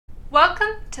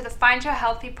Welcome to the Find Your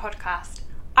Healthy podcast.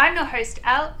 I'm your host,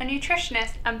 Elle, a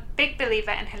nutritionist and big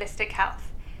believer in holistic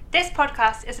health. This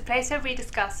podcast is a place where we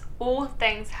discuss all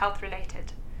things health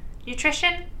related.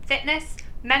 Nutrition, fitness,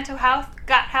 mental health,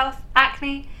 gut health,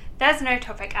 acne, there's no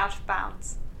topic out of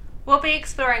bounds. We'll be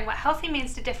exploring what healthy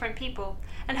means to different people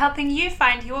and helping you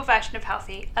find your version of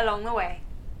healthy along the way.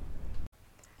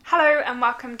 Hello and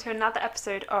welcome to another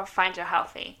episode of Find Your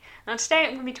Healthy. Now today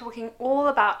I'm going to be talking all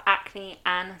about acne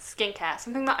and skincare,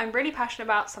 something that I'm really passionate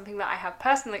about, something that I have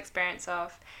personal experience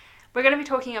of. We're going to be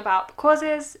talking about the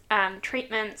causes and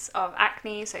treatments of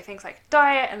acne, so things like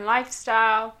diet and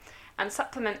lifestyle and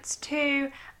supplements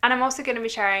too, and I'm also going to be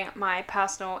sharing my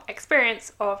personal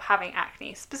experience of having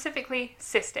acne, specifically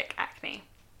cystic acne.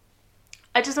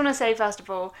 I just want to say first of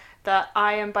all that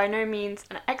I am by no means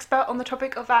an expert on the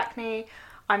topic of acne.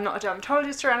 I'm not a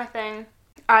dermatologist or anything.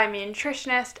 I'm a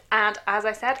nutritionist, and as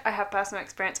I said, I have personal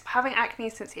experience of having acne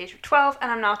since the age of 12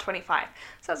 and I'm now 25,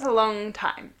 so that's a long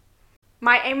time.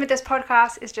 My aim with this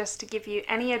podcast is just to give you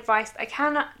any advice I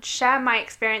can, share my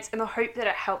experience in the hope that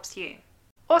it helps you.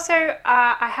 Also,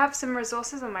 I have some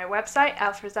resources on my website,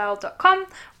 elfrizel.com,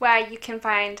 where you can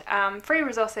find free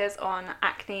resources on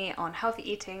acne, on healthy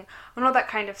eating, on all that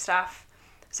kind of stuff.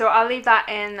 So I'll leave that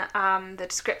in the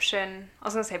description. I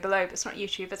was going to say below, but it's not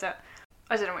YouTube, is it?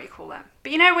 I don't know what you call them.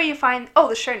 But you know where you find,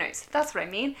 the show notes. That's what I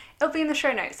mean. It'll be in the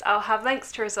show notes. I'll have links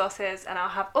to resources and I'll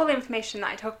have all the information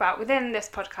that I talk about within this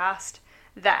podcast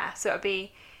there. So it'll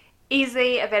be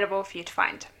easily available for you to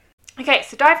find. Okay,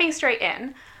 so diving straight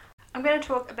in, I'm going to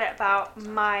talk a bit about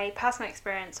my personal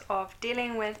experience of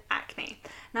dealing with acne.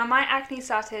 Now, my acne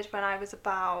started when I was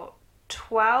about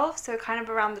 12, so kind of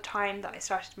around the time that I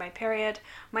started my period.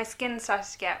 My skin started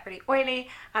to get really oily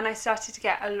and I started to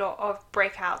get a lot of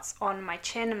breakouts on my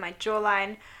chin and my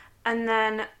jawline, and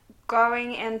then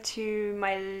going into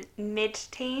my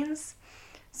mid-teens,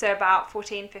 so about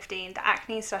 14, 15, the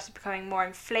acne started becoming more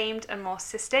inflamed and more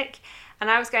cystic,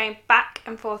 and I was going back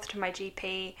and forth to my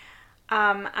GP,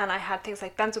 and I had things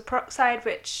like benzoyl peroxide,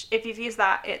 which if you've used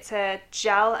that, it's a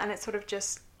gel and it sort of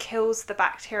just kills the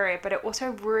bacteria, but it also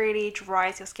really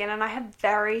dries your skin, and I had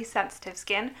very sensitive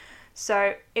skin,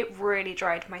 so it really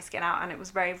dried my skin out and it was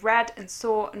very red and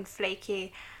sore and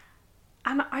flaky,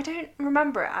 and I don't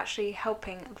remember it actually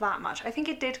helping that much. I think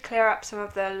it did clear up some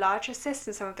of the larger cysts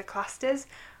and some of the clusters,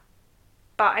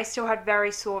 but I still had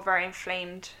very sore, very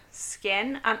inflamed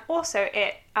skin, and also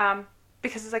it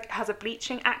because it's like it has a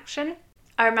bleaching action.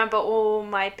 I remember all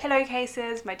my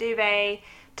pillowcases, my duvet,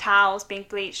 towels being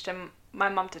bleached, and my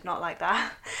mum did not like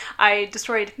that. I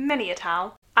destroyed many a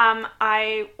towel.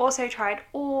 I also tried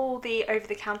all the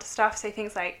over-the-counter stuff, so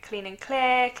things like Clean and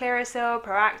Clear, Clearasil,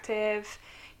 Proactive,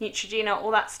 Neutrogena,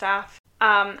 all that stuff.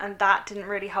 And that didn't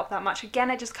really help that much.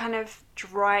 Again, it just kind of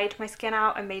dried my skin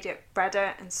out and made it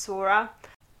redder and sorer.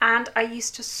 And I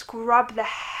used to scrub the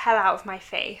hell out of my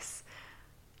face.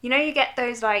 You know, you get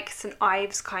those like St.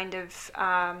 Ives kind of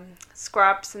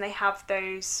scrubs, and they have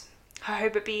those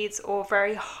jojoba beads or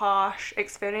very harsh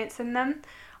exfoliants in them.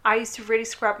 I used to really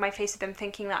scrub my face with them,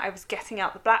 thinking that I was getting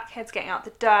out the blackheads, getting out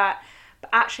the dirt, but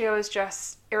actually I was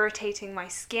just irritating my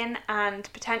skin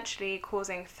and potentially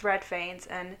causing thread veins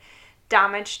and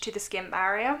damage to the skin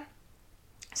barrier.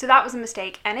 So that was a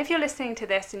mistake, and if you're listening to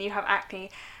this and you have acne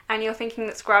and you're thinking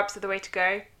that scrubs are the way to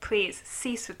go, please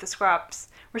cease with the scrubs.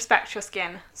 Respect your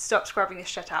skin. Stop scrubbing the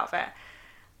shit out of it.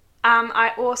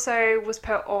 I also was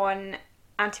put on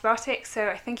antibiotics, so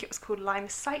I think it was called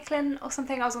limecycline or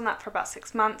something. I was on that for about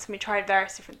 6 months and we tried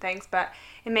various different things, but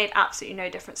it made absolutely no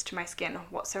difference to my skin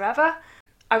whatsoever.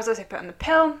 I was also put on the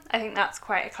pill. I think that's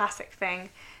quite a classic thing,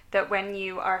 that when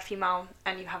you are a female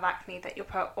and you have acne that you're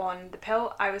put on the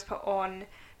pill. I was put on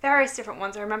various different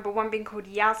ones. I remember one being called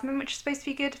Yasmin, which is supposed to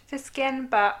be good for skin,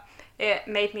 but it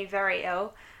made me very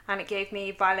ill and it gave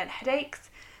me violent headaches.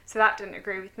 So that didn't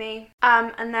agree with me.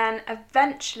 And then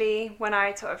eventually, when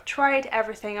I sort of tried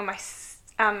everything, and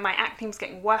my acne was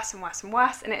getting worse and worse and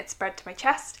worse, and it had spread to my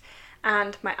chest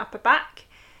and my upper back,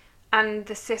 and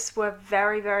the cysts were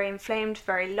very, very inflamed,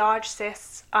 very large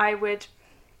cysts. I would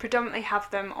predominantly have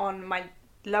them on my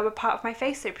lower part of my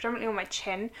face, so predominantly on my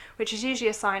chin, which is usually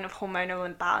a sign of hormonal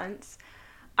imbalance.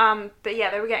 But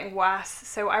yeah, they were getting worse.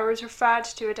 So I was referred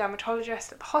to a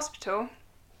dermatologist at the hospital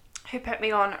who put me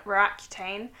on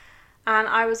Roaccutane, and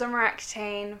I was on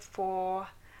Roaccutane for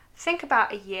I think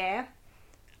about a year,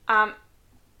 and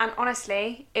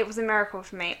honestly it was a miracle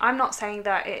for me. I'm not saying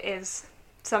that it is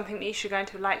something that you should go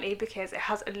into lightly, because it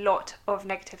has a lot of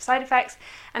negative side effects,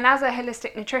 and as a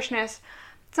holistic nutritionist,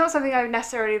 it's not something I would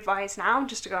necessarily advise now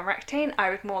just to go on Roaccutane. I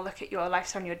would more look at your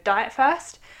lifestyle and your diet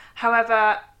first.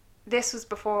 However, this was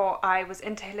before I was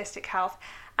into holistic health,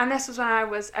 and this was when I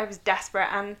was desperate.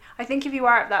 And I think if you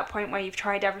are at that point where you've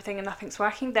tried everything and nothing's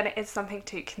working, then it is something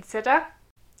to consider.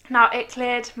 Now, it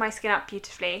cleared my skin up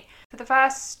beautifully. For the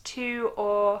first 2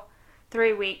 or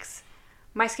 3 weeks,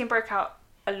 my skin broke out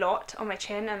a lot on my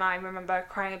chin, and I remember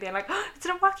crying and being like, oh, it's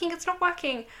not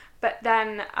working. But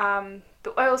then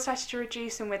the oil started to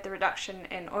reduce, and with the reduction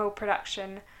in oil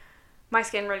production, my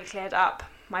skin really cleared up.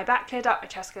 My back cleared up, my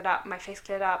chest cleared up, my face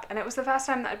cleared up, and it was the first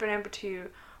time that I'd been able to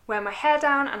wear my hair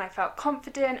down, and I felt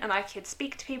confident, and I could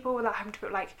speak to people without having to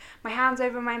put like my hands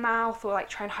over my mouth or like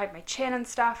try and hide my chin and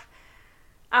stuff.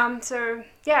 So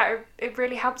yeah, it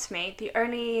really helped me. The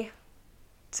only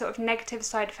sort of negative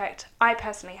side effect I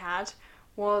personally had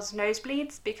was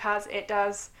nosebleeds, because it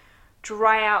does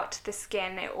dry out the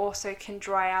skin. It also can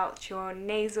dry out your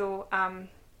nasal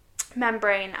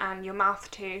membrane and your mouth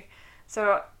too.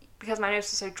 So because my nose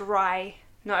was so dry,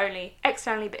 not only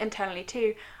externally but internally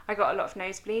too, I got a lot of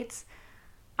nosebleeds.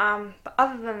 But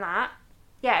other than that,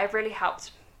 yeah, it really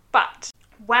helped. But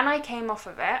when I came off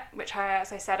of it, which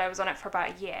as I said, I was on it for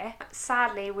about a year,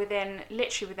 sadly,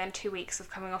 literally within 2 weeks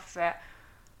of coming off of it,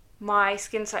 my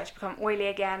skin started to become oily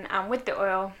again, and with the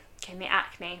oil came the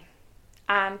acne.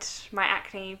 And my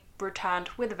acne returned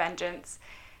with a vengeance.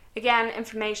 Again,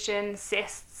 inflammation,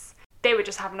 cysts, they were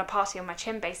just having a party on my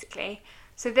chin basically.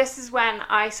 So this is when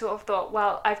I sort of thought,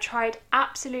 well, I've tried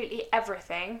absolutely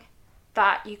everything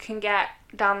that you can get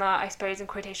down the, I suppose in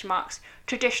quotation marks,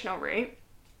 traditional route,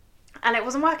 and it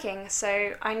wasn't working.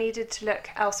 So I needed to look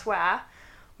elsewhere,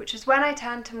 which is when I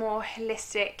turned to more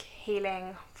holistic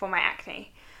healing for my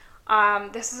acne.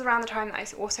 This is around the time that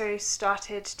I also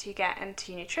started to get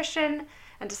into nutrition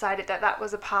and decided that that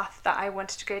was a path that I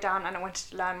wanted to go down, and I wanted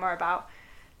to learn more about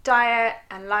diet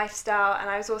and lifestyle. And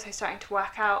I was also starting to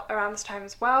work out around this time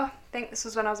as well. I think this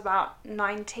was when I was about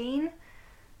 19,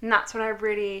 and that's when I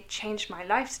really changed my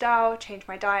lifestyle, changed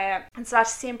my diet, and started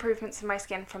to see improvements in my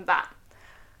skin from that.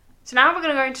 So now we're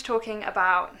going to go into talking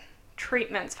about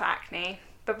treatments for acne.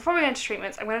 But before we go into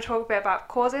treatments, I'm going to talk a bit about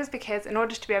causes, because in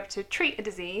order to be able to treat a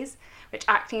disease, which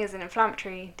acne is an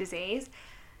inflammatory disease,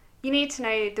 you need to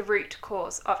know the root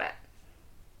cause of it.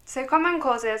 So common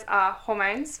causes are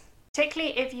hormones,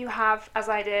 particularly if you have, as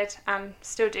I did and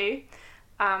still do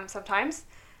sometimes,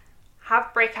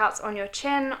 have breakouts on your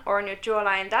chin or on your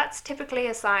jawline. That's typically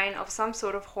a sign of some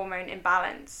sort of hormone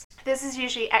imbalance. This is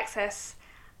usually excess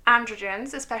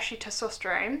androgens, especially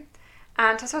testosterone.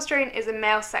 And testosterone is a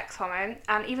male sex hormone,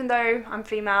 and even though I'm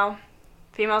females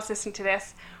listening to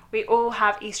this, we all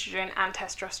have estrogen and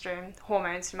testosterone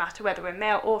hormones, no matter whether we're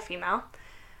male or female.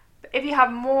 But if you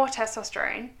have more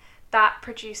testosterone, that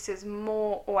produces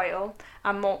more oil,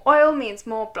 and more oil means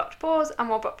more blocked pores, and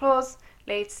more blocked pores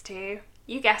leads to,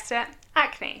 you guessed it,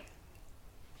 acne.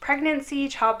 Pregnancy,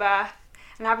 childbirth,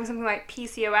 and having something like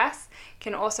PCOS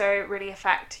can also really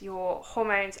affect your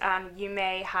hormones, and you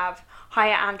may have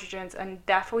higher androgens, and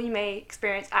therefore you may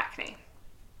experience acne.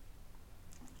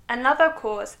 Another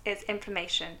cause is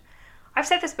inflammation. I've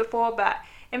said this before, but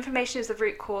inflammation is the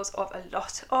root cause of a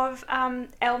lot of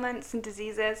ailments and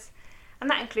diseases, and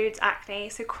that includes acne.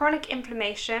 So chronic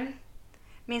inflammation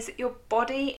means that your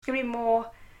body is going to be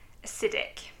more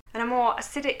acidic. And a more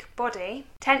acidic body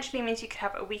potentially means you could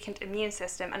have a weakened immune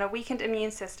system, and a weakened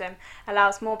immune system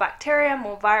allows more bacteria,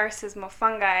 more viruses, more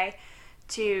fungi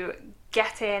to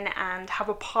get in and have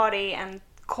a party and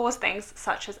cause things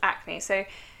such as acne. So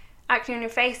acne on your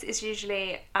face is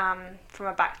usually from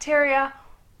a bacteria,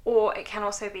 or it can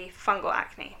also be fungal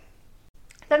acne.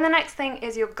 Then the next thing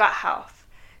is your gut health.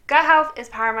 Gut health is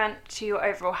paramount to your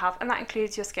overall health, and that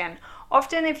includes your skin.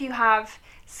 Often if you have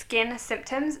skin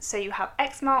symptoms, so you have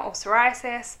eczema or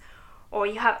psoriasis, or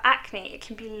you have acne, it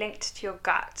can be linked to your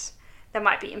gut. There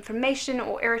might be inflammation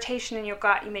or irritation in your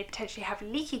gut. You may potentially have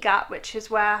leaky gut, which is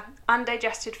where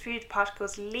undigested food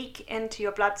particles leak into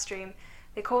your bloodstream.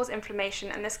 They cause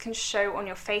inflammation, and this can show on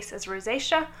your face as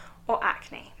rosacea or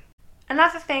acne.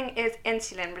 Another thing is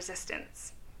insulin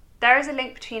resistance. There is a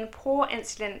link between poor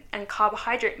insulin and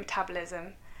carbohydrate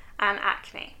metabolism and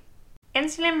acne.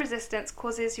 Insulin resistance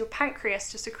causes your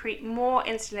pancreas to secrete more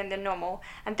insulin than normal,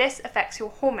 and this affects your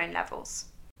hormone levels,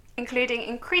 including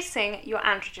increasing your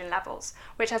androgen levels,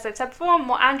 which, as I've said before,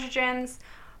 more androgens,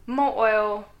 more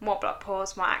oil, more blocked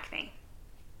pores, more acne.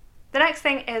 The next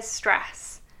thing is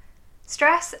stress.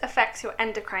 Stress affects your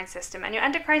endocrine system, and your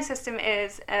endocrine system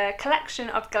is a collection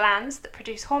of glands that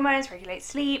produce hormones, regulate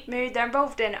sleep, mood. They're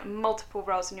involved in multiple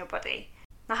roles in your body.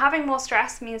 Now, having more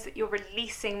stress means that you're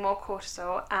releasing more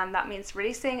cortisol, and that means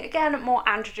releasing, again, more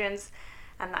androgens,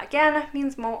 and that again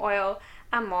means more oil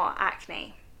and more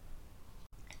acne.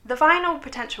 The final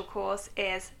potential cause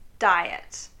is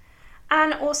diet.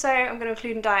 And also I'm going to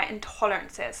include in diet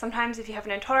intolerances. Sometimes if you have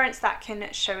an intolerance, that can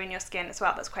show in your skin as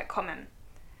well. That's quite common.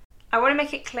 I want to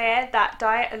make it clear that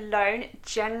diet alone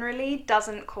generally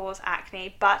doesn't cause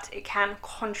acne, but it can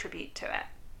contribute to it.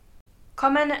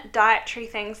 Common dietary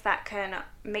things that can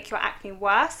make your acne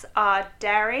worse are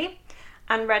dairy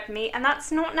and red meat, and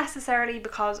that's not necessarily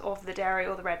because of the dairy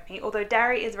or the red meat, although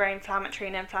dairy is very inflammatory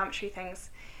and inflammatory things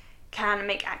can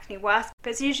make acne worse,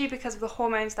 but it's usually because of the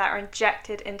hormones that are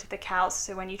injected into the cows.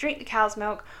 So when you drink the cow's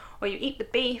milk or you eat the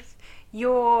beef,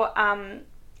 you're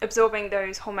absorbing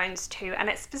those hormones too, and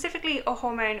it's specifically a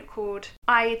hormone called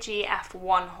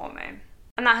IGF-1 hormone,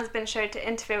 and that has been shown to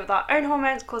interfere with our own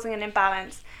hormones, causing an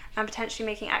imbalance and potentially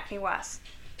making acne worse.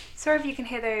 Sorry if you can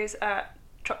hear those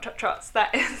trot trot trots.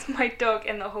 That is my dog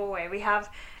in the hallway. We have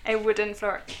a wooden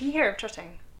floor. Can you hear him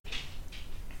trotting?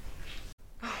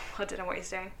 Oh, I don't know what he's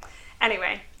doing.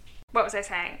 Anyway, what was I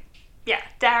saying? Yeah,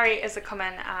 dairy is a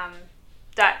common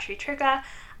dietary trigger,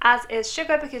 as is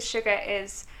sugar, because sugar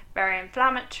is very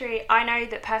inflammatory. I know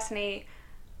that personally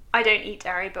I don't eat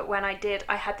dairy, but when I did,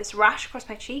 I had this rash across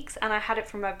my cheeks, and I had it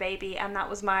from a baby, and that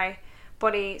was my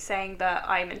body saying that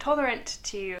I'm intolerant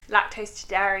to lactose to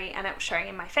dairy, and it was showing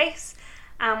in my face.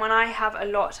 And when I have a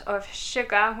lot of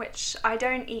sugar, which I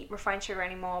don't eat refined sugar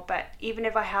anymore, but even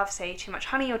if I have, say, too much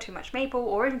honey or too much maple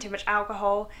or even too much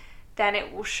alcohol, then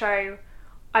it will show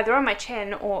either on my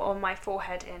chin or on my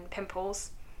forehead in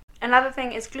pimples. Another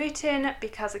thing is gluten,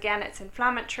 because again it's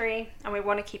inflammatory and we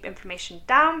want to keep inflammation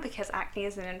down because acne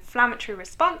is an inflammatory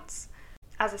response.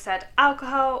 As I said,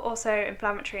 alcohol, also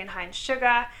inflammatory and high in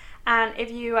sugar, and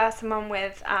if you are someone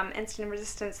with insulin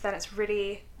resistance, then it's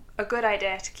really a good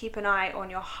idea to keep an eye on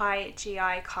your high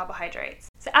GI carbohydrates.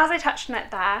 So as I touched on it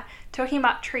there, talking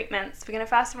about treatments, we're going to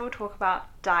first of all talk about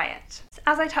diet. So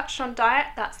as I touched on diet,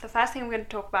 that's the first thing we're going to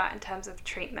talk about in terms of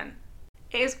treatment.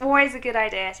 It is always a good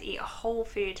idea to eat a whole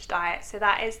food diet, so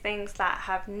that is things that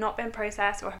have not been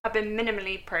processed or have been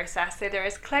minimally processed, so they're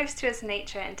as close to as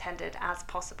nature intended as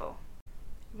possible.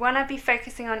 We want to be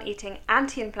focusing on eating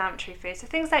anti-inflammatory foods, so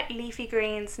things like leafy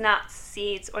greens, nuts,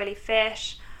 seeds, oily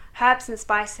fish, herbs and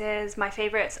spices. My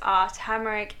favourites are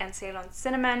turmeric and Ceylon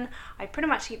cinnamon. I pretty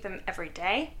much eat them every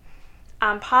day.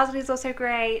 Parsley is also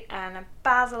great, and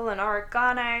basil and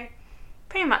oregano.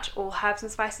 Pretty much all herbs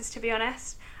and spices, to be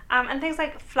honest. And things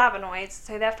like flavonoids,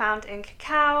 so they're found in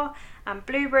cacao and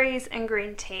blueberries and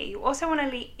green tea. You also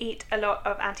want to eat a lot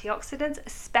of antioxidants,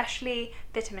 especially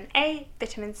vitamin A,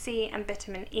 vitamin C and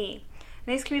vitamin E.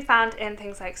 And these can be found in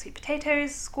things like sweet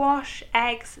potatoes, squash,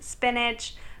 eggs,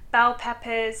 spinach, bell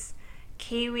peppers,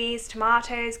 kiwis,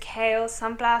 tomatoes, kale,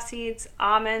 sunflower seeds,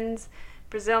 almonds,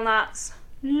 Brazil nuts,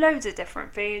 loads of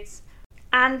different foods.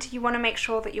 And you want to make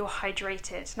sure that you're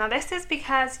hydrated. Now this is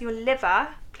because your liver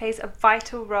plays a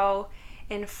vital role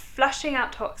in flushing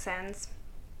out toxins,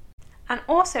 and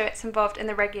also it's involved in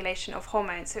the regulation of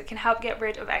hormones, so it can help get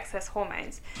rid of excess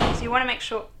hormones. So you want to make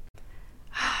sure.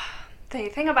 The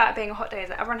thing about it being a hot day is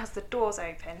that everyone has the doors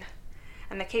open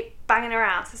and they keep banging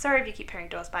around, so sorry if you keep hearing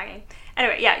doors banging.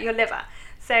 Anyway, yeah, your liver.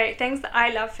 So things that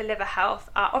I love for liver health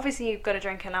are, obviously you've got to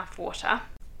drink enough water.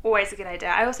 Always a good idea.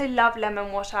 I also love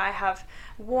lemon water. I have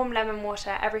warm lemon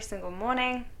water every single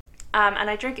morning, and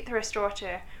I drink it through a straw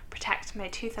to protect my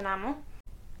tooth enamel.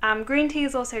 Green tea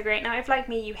is also great. Now if like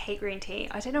me you hate green tea,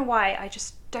 I don't know why, I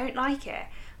just don't like it,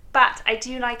 but I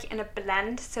do like it in a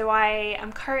blend. So I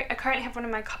currently have one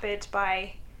in my cupboard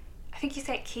by, I think you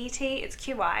say it Key Tea, it's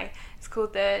QI. It's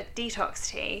called the Detox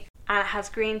Tea, and it has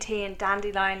green tea and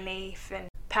dandelion leaf and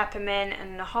peppermint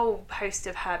and a whole host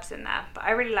of herbs in there, but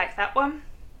I really like that one.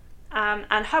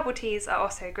 And herbal teas are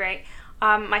also great.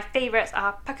 My favourites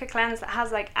are Pucca Cleanse, that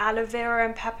has like aloe vera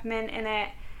and peppermint in it,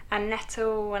 and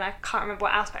nettle, and I can't remember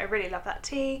what else, but I really love that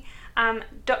tea.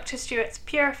 Dr. Stewart's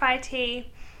Purify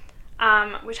tea,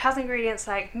 which has ingredients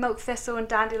like milk thistle and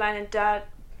dandelion and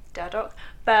burdock.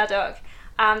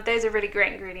 Those are really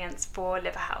great ingredients for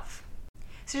liver health.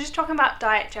 So just talking about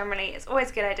diet generally, it's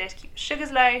always a good idea to keep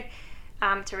sugars low,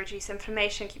 to reduce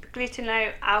inflammation, keep your gluten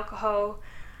low, alcohol,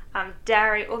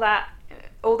 dairy,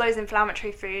 all those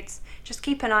inflammatory foods. Just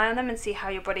keep an eye on them and see how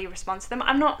your body responds to them.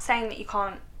 I'm not saying that you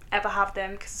can't ever have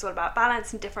them, because it's all about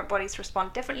balance and different bodies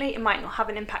respond differently. It might not have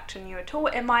an impact on you at all.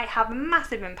 It might have a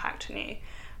massive impact on you.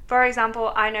 For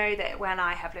example, I know that when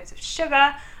I have loads of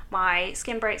sugar, my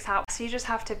skin breaks out. So you just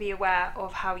have to be aware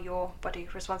of how your body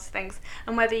responds to things,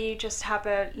 and whether you just have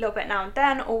a little bit now and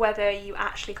then, or whether you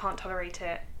actually can't tolerate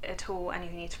it at all and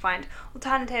you need to find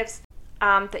alternatives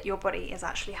that your body is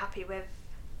actually happy with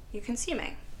you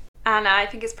consuming. And I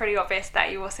think it's pretty obvious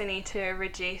that you also need to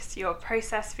reduce your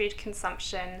processed food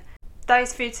consumption.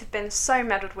 those foods have been so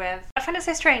meddled with. I find it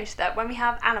so strange that when we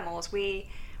have animals, we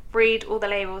read all the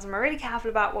labels and we're really careful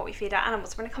about what we feed our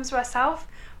animals. When it comes to ourselves,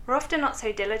 we're often not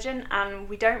so diligent and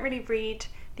we don't really read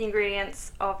the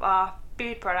ingredients of our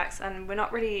food products, and we're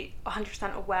not really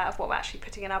 100% aware of what we're actually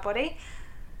putting in our body.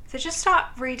 So just start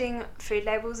reading food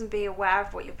labels and be aware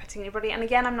of what you're putting in your body. And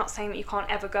again, I'm not saying that you can't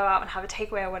ever go out and have a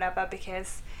takeaway or whatever,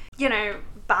 because, you know,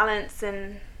 balance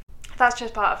and that's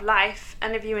just part of life.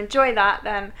 And if you enjoy that,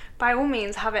 then by all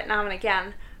means have it now and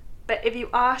again. But if you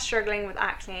are struggling with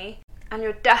acne and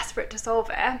you're desperate to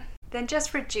solve it, then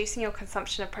just reducing your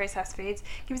consumption of processed foods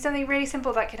can be something really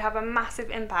simple that could have a massive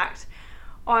impact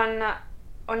on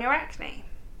your acne.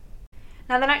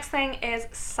 Now the next thing is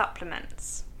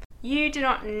supplements. You do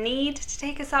not need to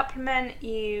take a supplement.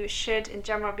 You should in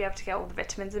general be able to get all the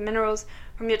vitamins and minerals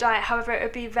from your diet. However, it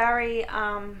would be very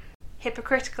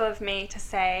hypocritical of me to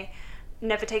say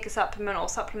never take a supplement or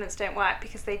supplements don't work,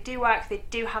 because they do work, they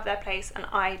do have their place, and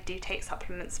I do take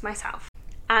supplements myself.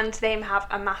 And they have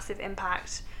a massive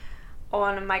impact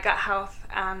on my gut health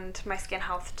and my skin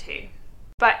health too.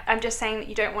 But I'm just saying that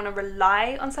you don't want to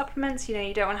rely on supplements. You know,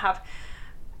 you don't want to have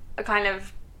a kind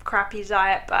of crappy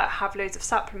diet but have loads of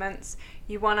supplements.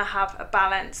 You want to have a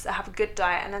balance, have a good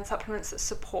diet, and then supplements that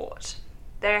support.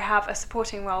 They have a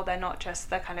supporting role, they're not just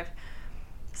the kind of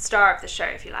star of the show,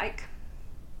 if you like.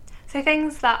 So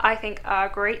things that I think are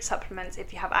great supplements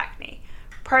if you have acne: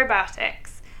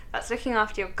 probiotics, that's looking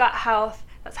after your gut health,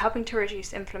 that's helping to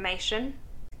reduce inflammation.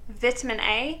 Vitamin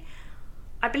A,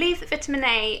 I believe that vitamin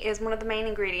A is one of the main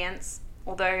ingredients,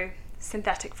 although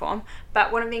synthetic form,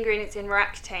 but one of the ingredients in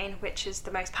Roaccutane, which is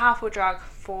the most powerful drug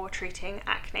for treating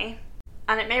acne,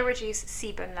 and it may reduce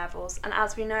sebum levels, and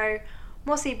as we know,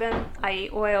 more sebum, i.e.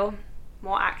 oil,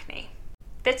 more acne.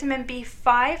 Vitamin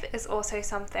B5 is also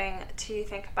something to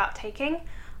think about taking.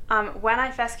 When I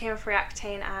first came off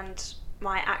Roaccutane and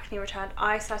my acne returned,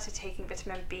 I started taking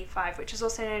vitamin B5, which is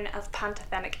also known as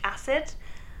pantothenic acid.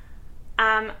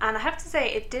 And I have to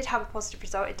say it did have a positive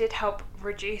result. It did help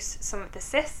reduce some of the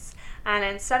cysts, and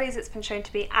in studies it's been shown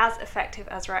to be as effective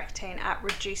as Roaccutane at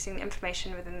reducing the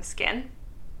inflammation within the skin.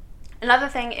 Another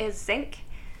thing is zinc.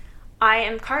 I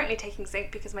am currently taking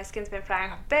zinc because my skin's been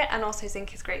flaring up a bit, and also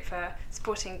zinc is great for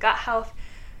supporting gut health.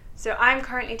 So I'm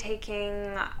currently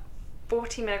taking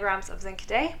 40 milligrams of zinc a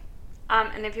day.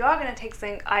 And if you are going to take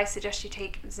zinc, I suggest you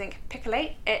take zinc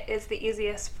picolate. It is the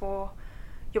easiest for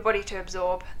your body to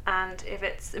absorb, and if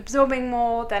it's absorbing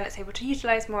more, then it's able to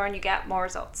utilize more and you get more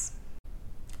results.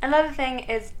 Another thing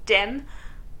is DIM.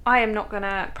 I am not going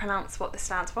to pronounce what this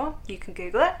stands for. You can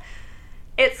Google it.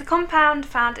 It's a compound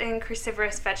found in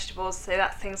cruciferous vegetables, so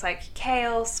that's things like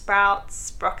kale,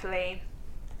 sprouts, broccoli,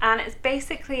 and it's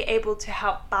basically able to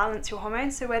help balance your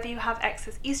hormones. So whether you have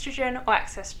excess estrogen or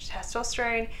excess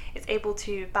testosterone, it's able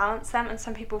to balance them, and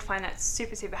some people find that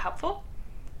super, super helpful.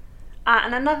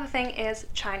 And another thing is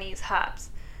Chinese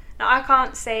herbs. Now I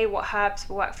can't say what herbs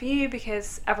will work for you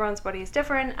because everyone's body is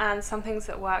different, and some things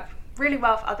that work really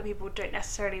well for other people don't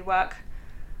necessarily work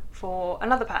for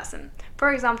another person.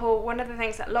 For example, one of the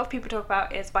things that a lot of people talk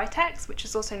about is Vitex, which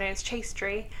is also known as chaste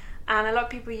tree, and a lot of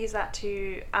people use that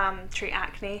to treat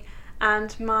acne,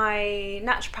 and my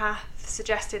naturopath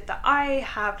suggested that I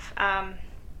have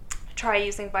try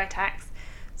using Vitex.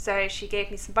 So she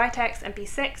gave me some Vitex and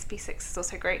B6. B6 is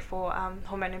also great for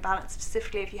hormone imbalance,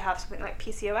 specifically if you have something like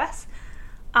PCOS.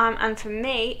 And for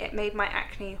me, it made my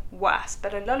acne worse,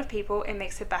 but a lot of people, it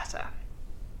makes it better.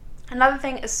 Another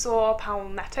thing is saw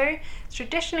palmetto. It's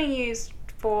traditionally used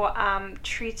for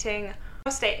treating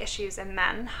prostate issues in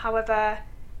men. However,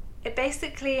 it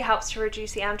basically helps to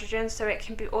reduce the androgens, so it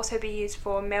can also be used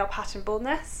for male pattern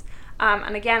baldness.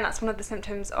 And again, that's one of the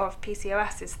symptoms of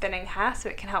PCOS is thinning hair, so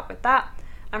it can help with that.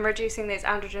 And reducing those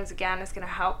androgens again is going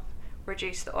to help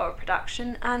reduce the oil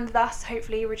production and thus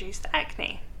hopefully reduce the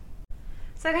acne.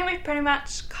 So I think we've pretty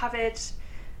much covered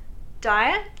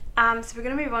diet. So we're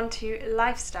going to move on to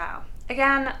lifestyle.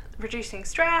 Again, reducing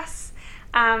stress.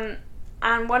 And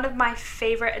one of my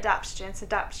favourite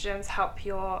adaptogens help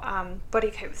your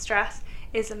body cope with stress,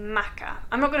 is maca.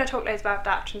 I'm not going to talk loads about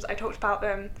adaptogens. I talked about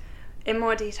them in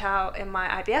more detail in my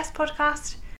IBS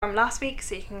podcast from last week,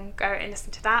 so you can go and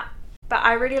listen to that. But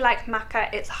I really like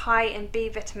maca. It's high in B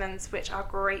vitamins, which are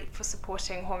great for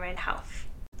supporting hormone health.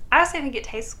 I also think it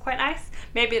tastes quite nice.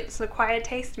 Maybe it's an acquired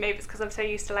taste. Maybe it's because I'm so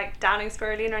used to like downing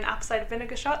spirulina and apple cider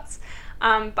vinegar shots.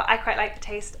 But I quite like the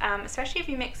taste, especially if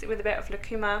you mix it with a bit of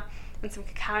lucuma and some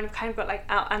cacao, and you've kind of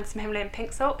got and some Himalayan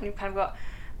pink salt, and you've kind of got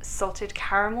salted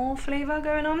caramel flavour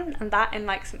going on, and that in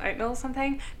like some oatmeal or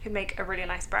something could make a really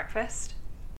nice breakfast.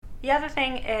 The other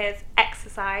thing is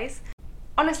exercise.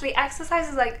 Honestly, exercise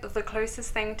is like the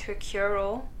closest thing to a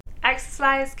cure-all.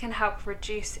 Exercise can help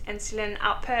reduce insulin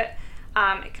output.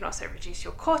 It can also reduce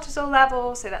your cortisol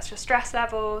levels, so that's your stress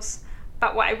levels.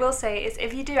 But what I will say is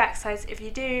if you do exercise, if you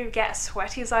do get as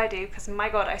sweaty as I do, because my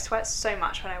God, I sweat so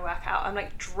much when I work out. I'm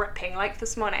like dripping. Like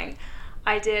this morning,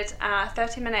 I did a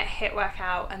 30-minute HIIT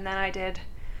workout, and then I did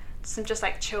some just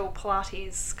like chill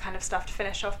Pilates kind of stuff to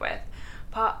finish off with.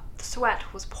 But the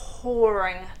sweat was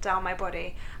pouring down my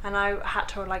body, and I had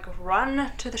to like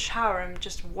run to the shower and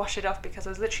just wash it off because I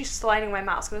was literally sliding my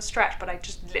mat. I was going to stretch, but I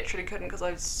just literally couldn't because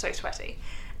I was so sweaty.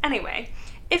 Anyway,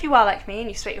 if you are like me and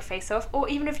you sweat your face off, or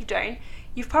even if you don't,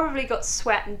 you've probably got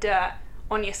sweat and dirt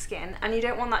on your skin, and you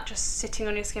don't want that just sitting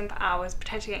on your skin for hours,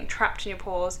 potentially getting trapped in your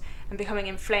pores and becoming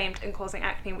inflamed and causing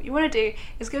acne. What you want to do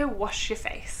is go wash your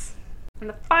face. And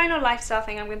the final lifestyle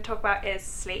thing I'm going to talk about is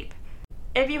sleep.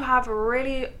 If you have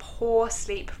really poor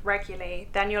sleep regularly,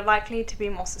 then you're likely to be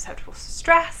more susceptible to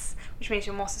stress, which means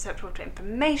you're more susceptible to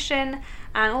inflammation,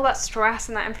 and all that stress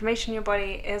and that inflammation in your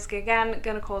body is again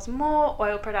going to cause more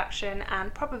oil production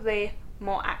and probably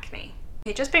more acne.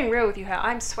 Okay, just being real with you here,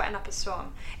 I'm sweating up a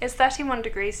storm. It's 31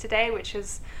 degrees today, which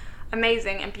is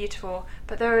amazing and beautiful,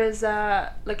 but there is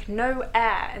like no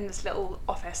air in this little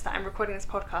office that I'm recording this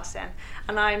podcast in,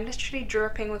 and I'm literally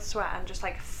dripping with sweat and just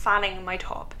like fanning my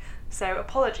top. So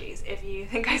apologies if you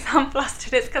think I sound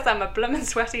flustered, it's because I'm a bloomin'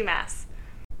 sweaty mess.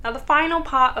 Now the final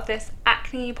part of this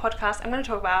acne podcast I'm going to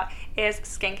talk about is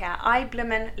skincare. I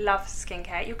bloomin' love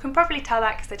skincare. You can probably tell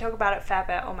that because I talk about it a fair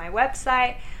bit on my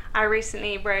website. I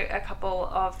recently wrote a couple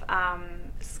of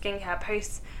skincare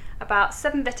posts about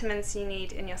 7 vitamins you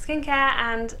need in your skincare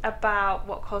and about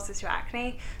what causes your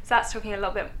acne. So that's talking a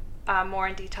little bit more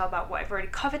in detail about what I've already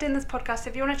covered in this podcast. So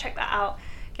if you want to check that out,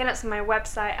 again, it's on my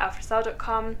website,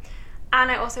 elfrisel.com. And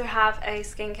I also have a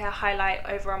skincare highlight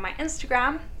over on my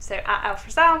Instagram, so at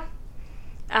elfrisel.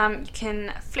 You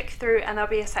can flick through and there'll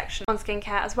be a section on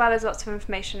skincare as well as lots of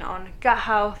information on gut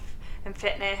health and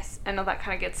fitness and all that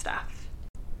kind of good stuff.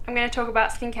 I'm going to talk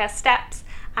about skincare steps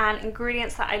and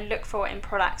ingredients that I look for in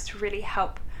products to really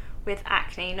help with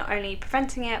acne, not only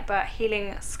preventing it but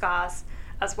healing scars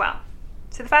as well.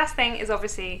 So the first thing is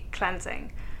obviously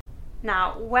cleansing.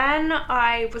 Now, when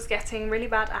I was getting really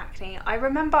bad acne, I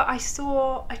remember I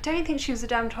don't think she was a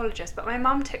dermatologist, but my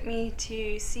mum took me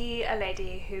to see a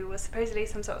lady who was supposedly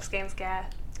some sort of skincare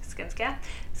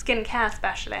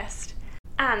specialist,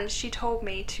 and she told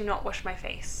me to not wash my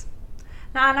face.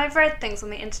 Now, and I've read things on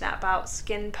the internet about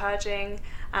skin purging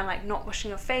and like not washing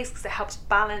your face because it helps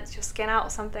balance your skin out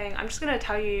or something. I'm just going to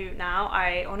tell you now,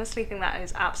 I honestly think that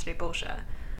is absolute bullshit.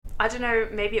 I don't know,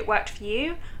 maybe it worked for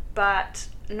you, but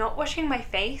not washing my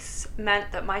face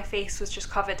meant that my face was just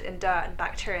covered in dirt and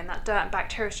bacteria, and that dirt and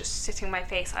bacteria was just sitting on my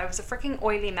face. I was a freaking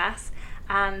oily mess,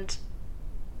 and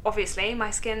obviously my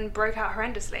skin broke out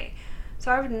horrendously.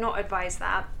 So I would not advise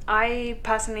that. I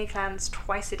personally cleanse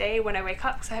twice a day when I wake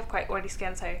up because I have quite oily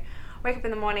skin. So I wake up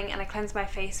in the morning and I cleanse my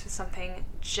face with something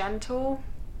gentle,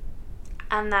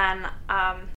 and then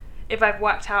if I've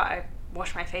worked out, I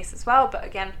wash my face as well, but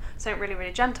again, something really,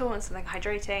 really gentle and something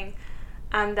hydrating.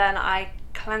 And then I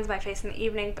cleanse my face in the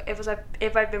evening. But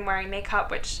if I've been wearing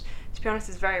makeup, which to be honest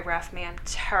is very rare for me, I'm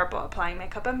terrible at applying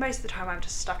makeup, and most of the time I'm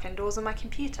just stuck indoors on my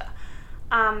computer.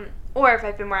 Or if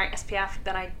I've been wearing SPF,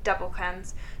 then I double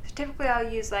cleanse. So typically I'll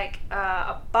use like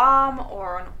a balm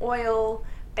or an oil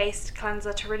based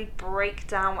cleanser to really break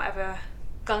down whatever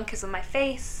gunk is on my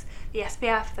face, the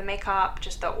SPF, the makeup,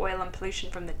 just the oil and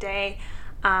pollution from the day.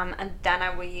 And then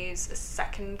I will use a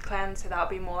second cleanse, so that'll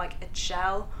be more like a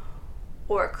gel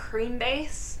or a cream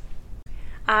base.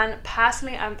 And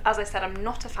personally, as I said, I'm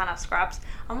not a fan of scrubs.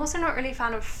 I'm also not really a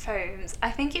fan of foams.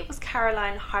 I think it was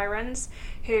Caroline Hirons,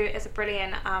 who is a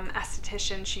brilliant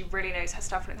esthetician, she really knows her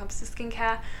stuff when it comes to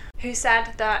skincare, who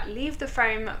said that leave the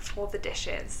foam for the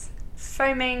dishes.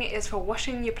 Foaming is for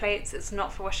washing your plates, it's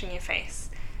not for washing your face.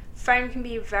 Foam can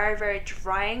be very, very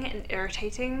drying and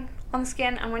irritating on the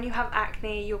skin, and when you have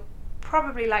acne, you're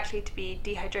probably likely to be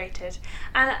dehydrated.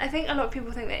 And I think a lot of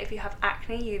people think that if you have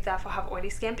acne, you therefore have oily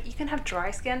skin, but you can have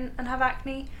dry skin and have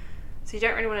acne, so you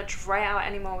don't really want to dry out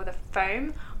anymore with a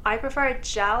foam. I prefer a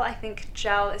gel. I think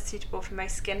gel is suitable for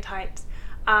most skin types.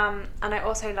 And I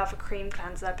also love a cream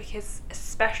cleanser because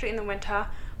especially in the winter,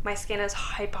 my skin is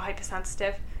hyper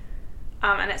sensitive.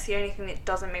 And it's the only thing that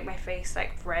doesn't make my face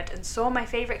like red and sore. My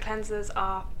favourite cleansers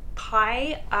are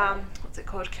Pie, what's it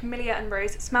called? Camellia and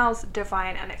Rose. It smells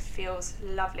divine and it feels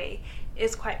lovely. It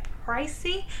is quite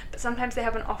pricey, but sometimes they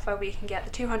have an offer where you can get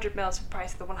the 200ml for the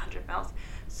price of the 100ml.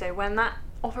 So when that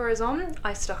offer is on,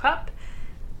 I stock up.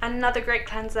 Another great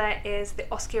cleanser is the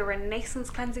Oskia Renaissance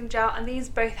Cleansing Gel, and these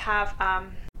both have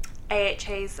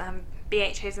AHAs and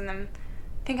BHAs in them.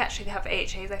 I think actually they have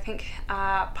AHAs. I think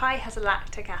Pi has a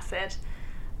lactic acid,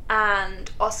 and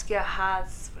Oskia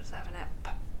has, what does it have in it?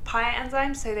 Pi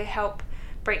enzymes, so they help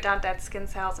break down dead skin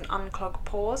cells and unclog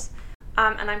pores.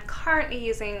 And I'm currently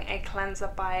using a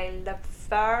cleanser by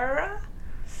Levera,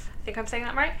 I think I'm saying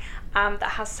that right, that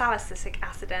has salicylic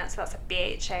acid in it, so that's a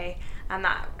BHA, and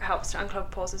that helps to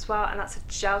unclog pores as well. And that's a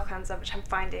gel cleanser, which I'm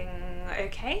finding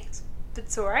okay.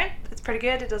 It's alright, it's pretty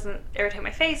good, it doesn't irritate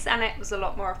my face, and it was a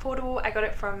lot more affordable. I got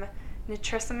it from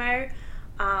Nutrissimo,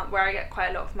 where I get quite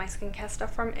a lot of my skincare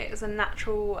stuff from. It is a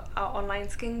natural online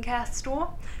skincare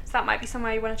store, so that might be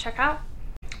somewhere you want to check out.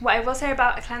 What I will say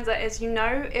about a cleanser is, you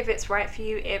know if it's right for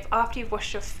you if after you've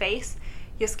washed your face,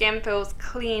 your skin feels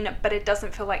clean, but it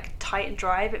doesn't feel like tight and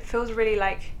dry. If it feels really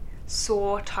like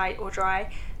sore, tight or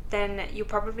dry, then you're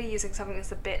probably using something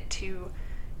that's a bit too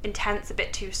intense, a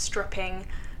bit too stripping.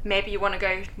 Maybe you want to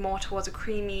go more towards a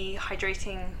creamy,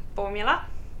 hydrating formula.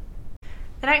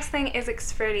 The next thing is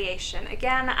exfoliation.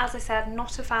 Again, as I said,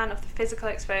 not a fan of the physical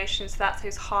exfoliation, so that's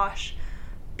those harsh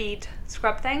bead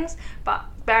scrub things, but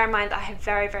bear in mind that I have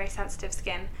very, very sensitive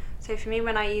skin. So for me,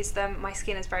 when I use them, my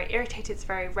skin is very irritated, it's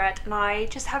very red, and I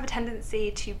just have a tendency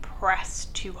to press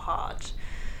too hard.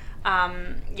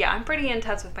 Yeah, I'm pretty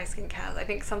intense with my skincare. I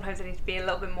think sometimes I need to be a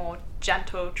little bit more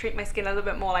gentle, treat my skin a little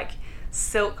bit more like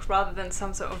silk rather than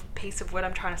some sort of piece of wood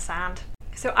I'm trying to sand.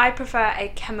 So I prefer a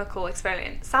chemical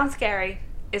exfoliant. Sounds scary,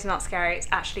 is not scary, it's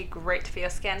actually great for your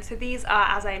skin. So these are,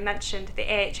 as I mentioned, the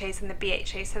AHAs and the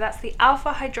BHAs. So that's the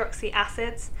alpha hydroxy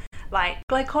acids like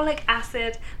glycolic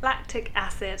acid, lactic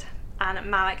acid and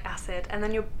malic acid, and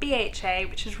then your BHA,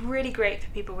 which is really great for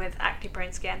people with acne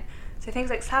prone skin. So things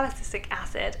like salicylic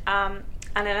acid, and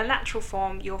in a natural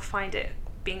form you'll find it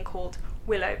being called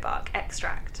willow bark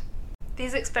extract.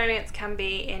 These exfoliants can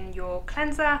be in your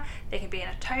cleanser, they can be in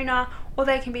a toner, or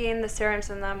they can be in the serums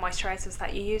and the moisturizers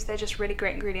that you use. They're just really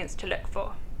great ingredients to look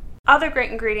for. Other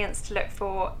great ingredients to look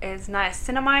for is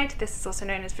niacinamide. This is also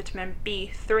known as vitamin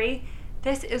B3.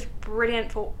 This is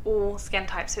brilliant for all skin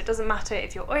types, so it doesn't matter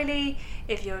if you're oily,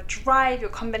 if you're dry, if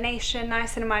you're combination,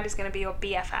 niacinamide is going to be your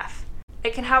BFF.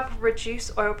 It can help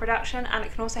reduce oil production, and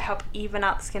it can also help even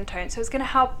out the skin tone. So it's going to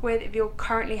help with if you're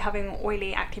currently having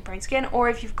oily acne prone skin, or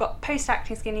if you've got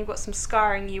post-acne skin, you've got some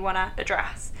scarring you want to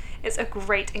address. It's a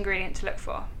great ingredient to look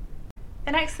for.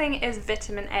 The next thing is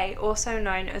vitamin A, also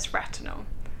known as retinol.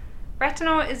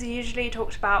 Retinol is usually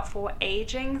talked about for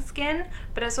aging skin,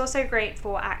 but it's also great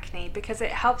for acne because it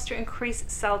helps to increase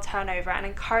cell turnover and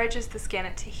encourages the skin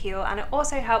to heal, and it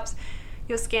also helps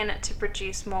your skin to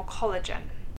produce more collagen.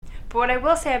 But what I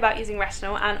will say about using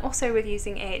retinol, and also with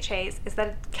using AHAs, is that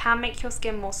it can make your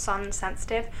skin more sun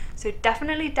sensitive, so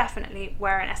definitely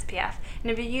wear an SPF.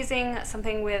 And if you're using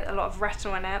something with a lot of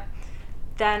retinol in it,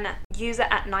 then use it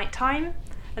at night time,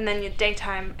 and then your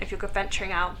daytime, if you're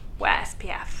venturing out, wear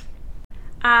SPF.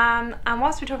 And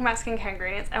whilst we're talking about skincare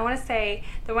ingredients, I want to say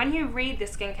that when you read the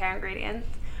skincare ingredients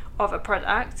of a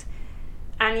product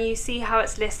and you see how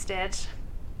it's listed,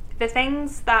 the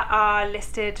things that are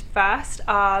listed first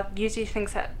are usually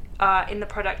things that are in the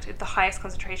product at the highest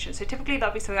concentration. So typically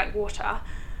there'll be something like water,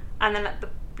 and then at the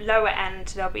lower end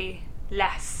there'll be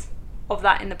less of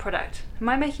that in the product. Am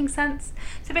I making sense?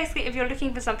 So basically, if you're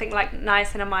looking for something like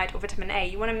niacinamide or vitamin A,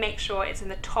 you want to make sure it's in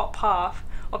the top half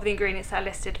of the ingredients that are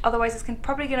listed. Otherwise it's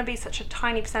probably going to be such a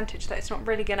tiny percentage that it's not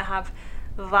really going to have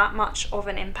that much of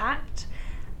an impact,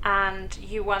 and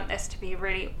you want this to be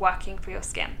really working for your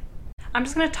skin. I'm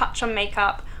just going to touch on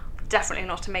makeup. Definitely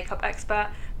not a makeup expert,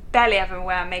 barely ever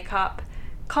wear makeup,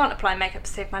 can't apply makeup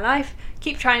to save my life,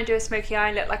 keep trying to do a smoky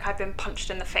eye, look like I've been punched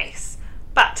in the face.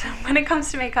 But when it comes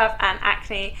to makeup and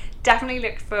acne, definitely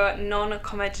look for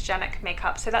non-comedogenic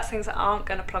makeup. So that's things that aren't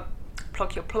going to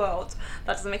plug your pores.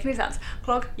 That doesn't make any sense.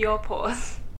 Clog your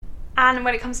pores. And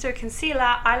when it comes to a concealer,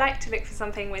 I like to look for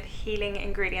something with healing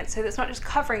ingredients. So that's not just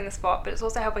covering the spot, but it's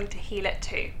also helping to heal it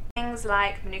too. Things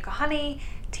like manuka honey,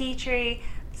 tea tree,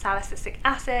 salicylic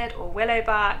acid or willow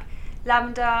bark,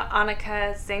 lavender,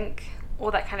 arnica, zinc, all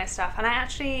that kind of stuff. And I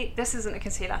actually, this isn't a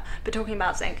concealer, but talking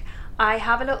about zinc, I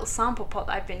have a little sample pot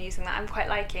that I've been using that I'm quite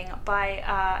liking by,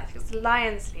 I think it's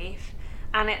Lion's Leaf,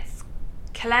 and it's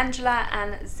calendula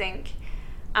and zinc.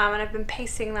 And I've been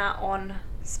pasting that on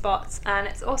spots, and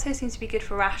it also seems to be good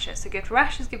for rashes. So good for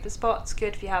rashes, good for spots,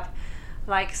 good if you have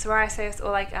like psoriasis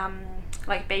or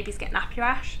like babies get nappy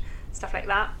rash, stuff like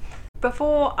that.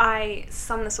 Before I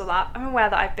sum this all up, I'm aware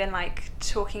that I've been like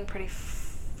talking pretty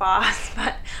fast,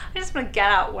 but I just want to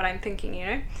get out what I'm thinking, you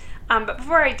know. But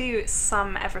before I do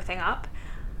sum everything up,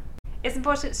 it's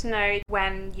important to know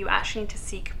when you actually need to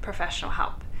seek professional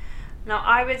help. Now,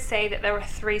 I would say that there are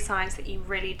 3 signs that you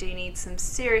really do need some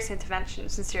serious intervention,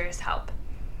 some serious help.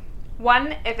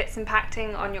 1, if it's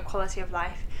impacting on your quality of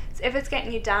life. So if it's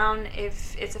getting you down,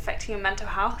 if it's affecting your mental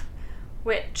health,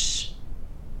 which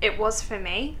it was for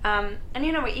me. And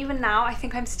you know what, even now, I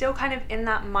think I'm still kind of in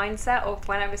that mindset of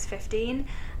when I was 15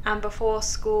 and before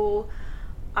school,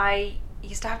 I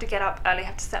used to have to get up early,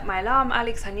 have to set my alarm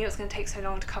early because I knew it was going to take so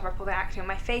long to cover up all the acne on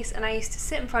my face, and I used to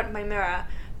sit in front of my mirror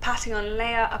patting on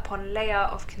layer upon layer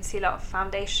of concealer, of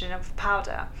foundation, of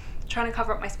powder, trying to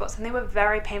cover up my spots, and they were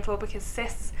very painful because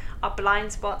cysts are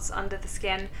blind spots under the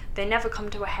skin. They never come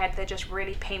to a head, they're just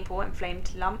really painful,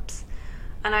 inflamed lumps.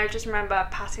 And I just remember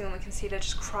patting on the concealer,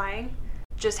 just crying,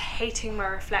 just hating my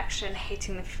reflection,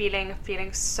 hating the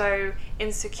feeling so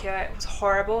insecure. It was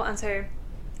horrible. And so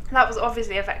that was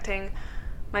obviously affecting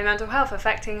my mental health,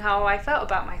 affecting how I felt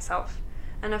about myself,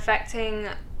 and affecting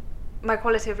my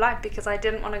quality of life because I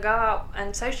didn't want to go out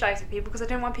and socialise with people because I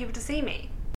didn't want people to see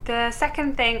me. The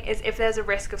second thing is if there's a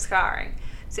risk of scarring.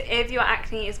 So if your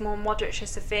acne is more moderate to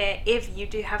severe, if you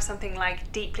do have something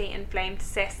like deeply inflamed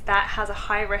cysts, that has a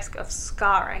high risk of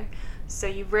scarring. So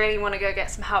you really want to go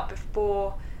get some help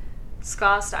before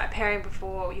scars start appearing,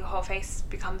 before your whole face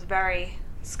becomes very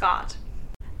scarred.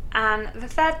 And the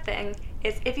third thing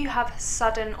is if you have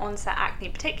sudden onset acne,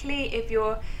 particularly if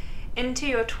you're into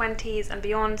your 20s and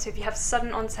beyond, so if you have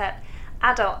sudden onset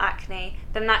adult acne,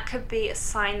 then that could be a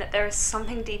sign that there is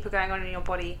something deeper going on in your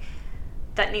body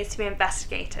that needs to be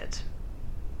investigated.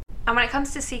 And when it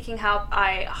comes to seeking help,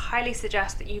 I highly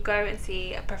suggest that you go and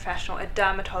see a professional, a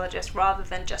dermatologist, rather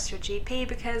than just your GP,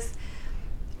 because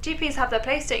GPs have their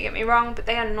place, don't get me wrong, but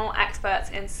they are not experts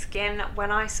in skin.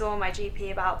 When I saw my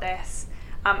GP about this,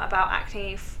 about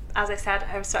acne, as I said,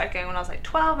 I started going when I was like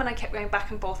 12, and I kept going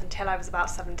back and forth until I was about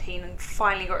 17 and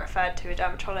finally got referred to a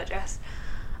dermatologist.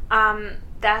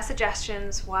 Their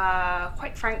suggestions were,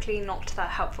 quite frankly, not that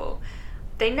helpful.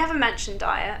 They never mentioned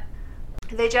diet.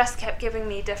 They just kept giving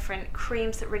me different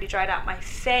creams that really dried out my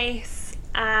face,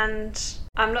 and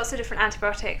lots of different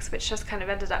antibiotics, which just kind of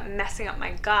ended up messing up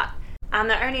my gut. And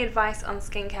their only advice on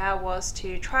skincare was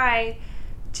to try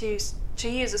to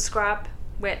use a scrub,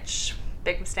 which,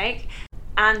 big mistake,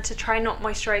 and to try not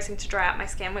moisturising to dry out my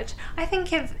skin, which I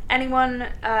think if anyone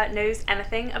knows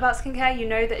anything about skincare, you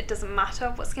know that it doesn't matter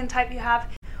what skin type you have,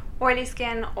 oily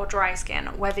skin or dry skin,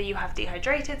 whether you have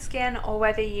dehydrated skin or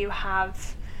whether you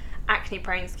have acne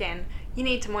prone skin, you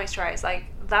need to moisturise. Like,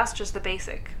 that's just the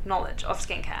basic knowledge of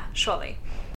skincare, surely.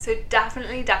 So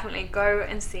definitely go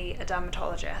and see a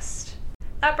dermatologist.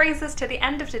 That brings us to the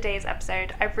end of today's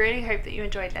episode. I really hope that you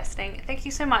enjoyed listening. Thank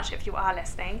you so much if you are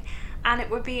listening. And it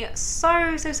would be so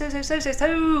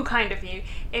kind of you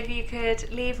if you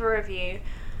could leave a review,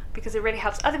 because it really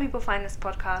helps other people find this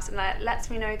podcast, and it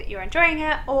lets me know that you're enjoying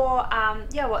it, or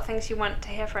what things you want to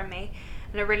hear from me,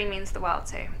 and it really means the world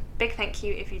too. Big thank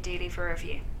you if you do leave a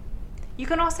review. You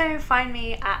can also find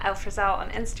me at elfrizel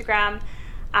on Instagram,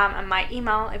 and my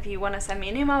email, if you want to send me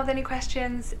an email with any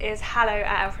questions, is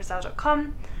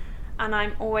hello@elfrizel.com. And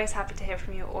I'm always happy to hear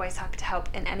from you, always happy to help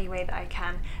in any way that I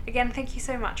can. Again, thank you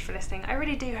so much for listening. I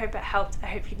really do hope it helped. I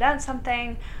hope you learned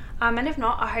something. And if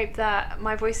not, I hope that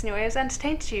my voice in your ears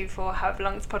entertained you for however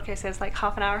long this podcast is, like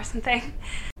half an hour or something.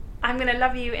 I'm going to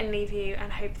love you and leave you,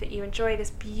 and hope that you enjoy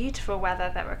this beautiful weather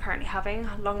that we're currently having.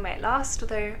 Long may it last,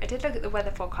 although I did look at the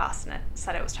weather forecast and it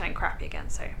said it was turning crappy again,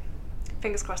 so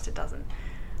fingers crossed it doesn't.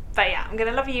 But yeah, I'm going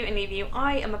to love you and leave you.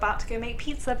 I am about to go make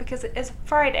pizza because it is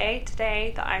Friday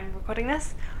today that I'm recording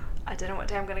this. I don't know what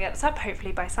day I'm going to get this up,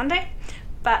 hopefully by Sunday.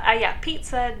 But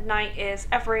pizza night is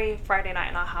every Friday night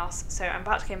in our house. So I'm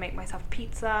about to go make myself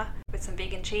pizza with some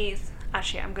vegan cheese.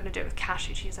 Actually, I'm going to do it with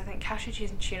cashew cheese. I think cashew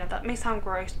cheese and tuna. That may sound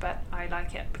gross, but I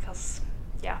like it because,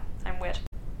 I'm weird.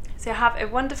 So have a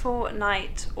wonderful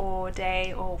night or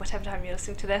day or whatever time you're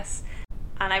listening to this.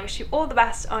 And I wish you all the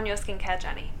best on your skincare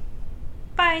journey.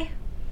 Bye!